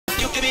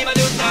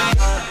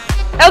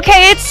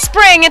Okay, it's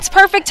spring. It's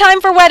perfect time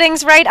for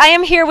weddings, right? I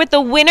am here with the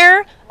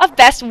winner of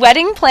Best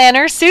Wedding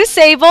Planner, Sue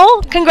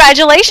Sable.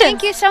 Congratulations.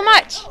 Thank you so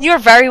much. You're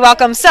very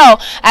welcome. So,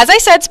 as I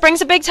said,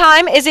 spring's a big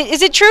time. Is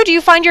it true? Do you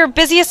find your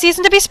busiest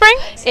season to be spring?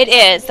 It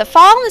is. The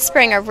fall and the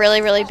spring are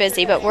really, really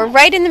busy, but we're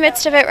right in the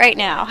midst of it right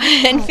now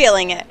and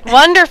feeling it.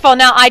 Wonderful.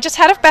 Now, I just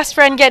had a best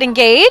friend get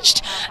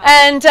engaged,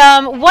 and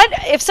what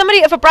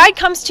if a bride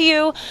comes to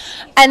you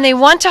and they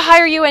want to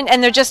hire you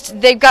and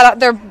they've got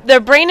their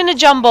brain in a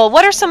jumble?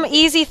 What are some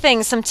easy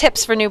things, some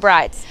tips for new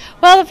brides?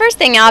 Well, the first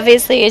thing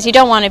obviously is you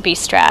don't want to be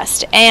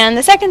stressed. And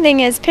the second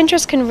thing is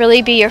Pinterest can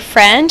really be your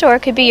friend or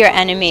it could be your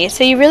enemy.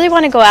 So you really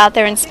want to go out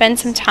there and spend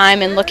some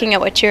time in looking at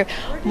what you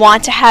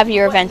want to have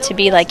your event to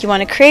be like. You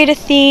want to create a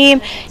theme.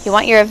 You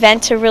want your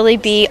event to really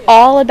be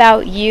all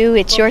about you.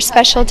 It's your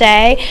special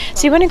day.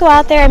 So you want to go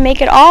out there and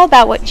make it all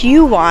about what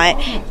you want.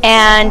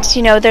 And,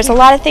 there's a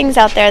lot of things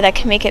out there that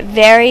can make it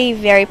very,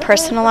 very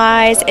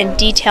personalized and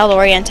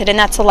detail-oriented. And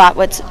that's a lot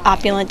what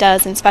Opulent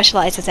does and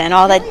specializes in,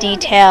 all that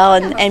detail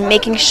and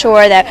making sure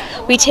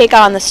that we take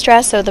on the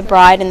stress so the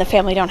bride and the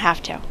family don't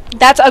have to.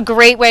 That's a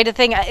great way to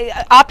think.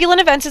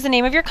 Opulent Events is the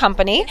name of your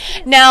company.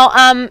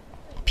 Now,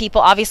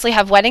 people obviously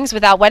have weddings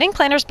without wedding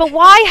planners, but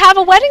why have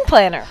a wedding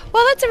planner?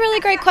 Well, that's a really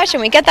great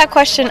question. We get that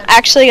question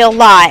actually a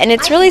lot, and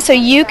it's really so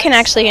you can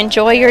actually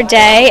enjoy your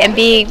day and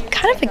be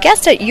kind of a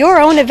guest at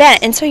your own event,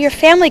 and so your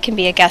family can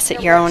be a guest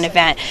at your own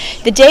event.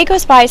 The day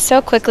goes by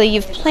so quickly.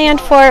 You've planned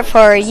for it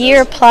for a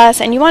year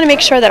plus, and you want to make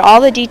sure that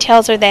all the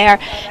details are there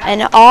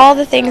and all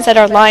the things that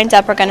are lined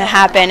up are going to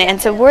happen. And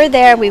so we're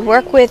there. We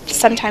work with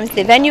sometimes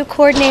the venue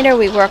coordinator.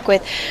 We work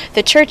with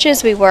the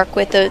churches. We work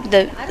with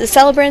the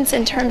celebrants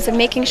in terms of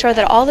making sure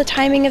that all the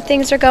timing of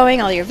things are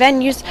going, all your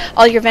venues,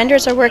 all your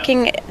vendors are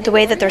working the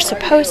way that they're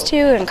supposed to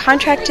and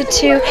contracted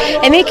to,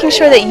 and making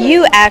sure that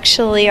you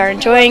actually are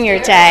enjoying your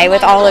day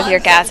with all of your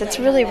guests. It's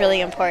really,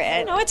 really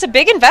important. It's a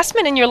big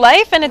investment in your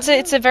life, and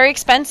it's a very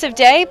expensive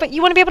day, but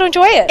you want to be able to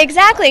enjoy it.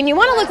 Exactly, and you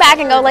want to look back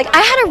and go, I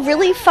had a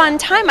really fun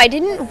time. I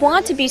didn't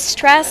want to be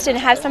stressed and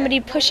have somebody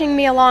pushing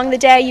me along the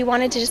day. You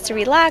wanted to just to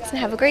relax and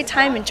have a great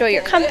time, enjoy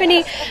your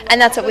company, and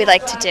that's what we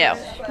like to do.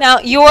 Now,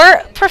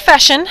 your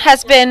profession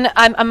has been,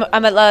 I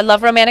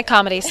love romantic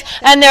comedies,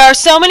 and there are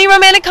so many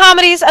romantic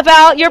comedies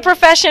about your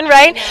profession,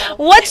 right?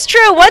 What's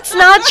true? What's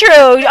not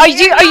true? Are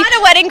you not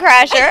a wedding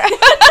crasher?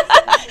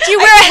 Do you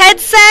wear a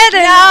headset?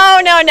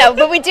 No.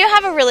 But we do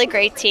have a really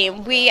great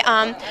team. We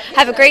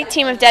have a great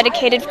team of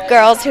dedicated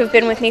girls who've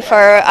been with me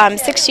for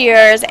 6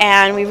 years,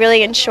 and we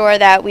really ensure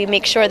that we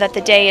make sure that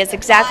the day is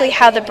exactly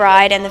how the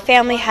bride and the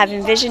family have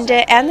envisioned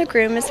it, and the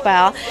groom as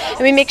well. And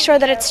we make sure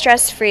that it's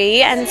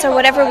stress-free, and so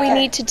whatever we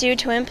need to do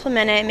to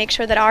implement it, make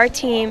sure that our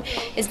team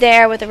is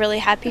there with a really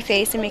happy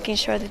face and making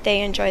sure that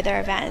they enjoy their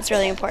event. It's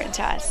really important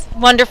to us.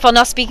 Wonderful.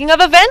 Now, speaking of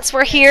events,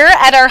 we're here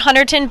at our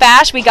Hunterdon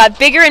Bash. We got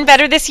bigger and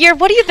better this year.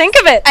 What do you think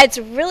of it? It's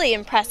really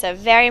impressive,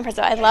 very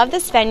impressive. I love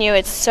this venue.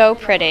 It's so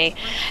pretty,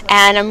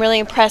 and I'm really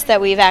impressed that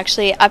we've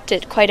actually upped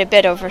it quite a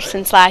bit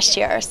since last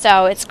year.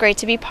 So it's great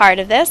to be part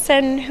of this,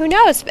 and who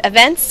knows,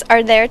 events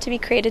are there to be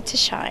created to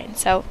shine.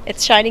 So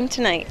it's shining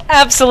tonight.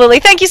 Absolutely.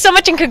 Thank you so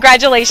much, and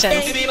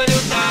congratulations.